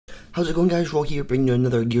How's it going, guys? Rawr here, bringing you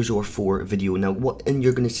another Gears of War 4 video. Now what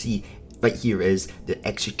you're going to see right here is the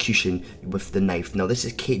execution with the knife. Now this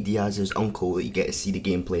is Kate Diaz's uncle that you get to see the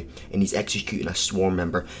gameplay, and he's executing a swarm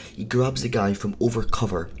member. He grabs the guy from over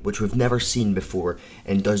cover, which we've never seen before,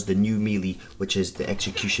 and does the new melee, which is the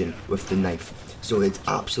execution with the knife. So it's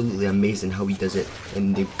absolutely amazing how he does it,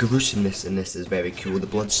 and the gruesomeness in this is very cool. The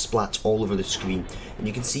blood splats all over the screen, and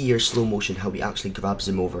you can see here slow motion how he actually grabs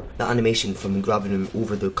him over. That animation from him grabbing him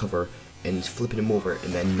over the cover and flipping him over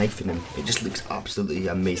and then knifing him, it just looks absolutely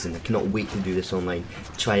amazing. I cannot wait to do this online,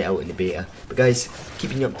 try it out in the beta. But guys,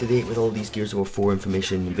 keeping you up to date with all these Gears of War 4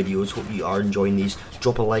 information and videos. Hope you are enjoying these.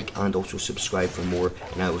 Drop a like and also subscribe for more,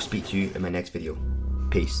 and I will speak to you in my next video.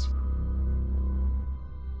 Peace.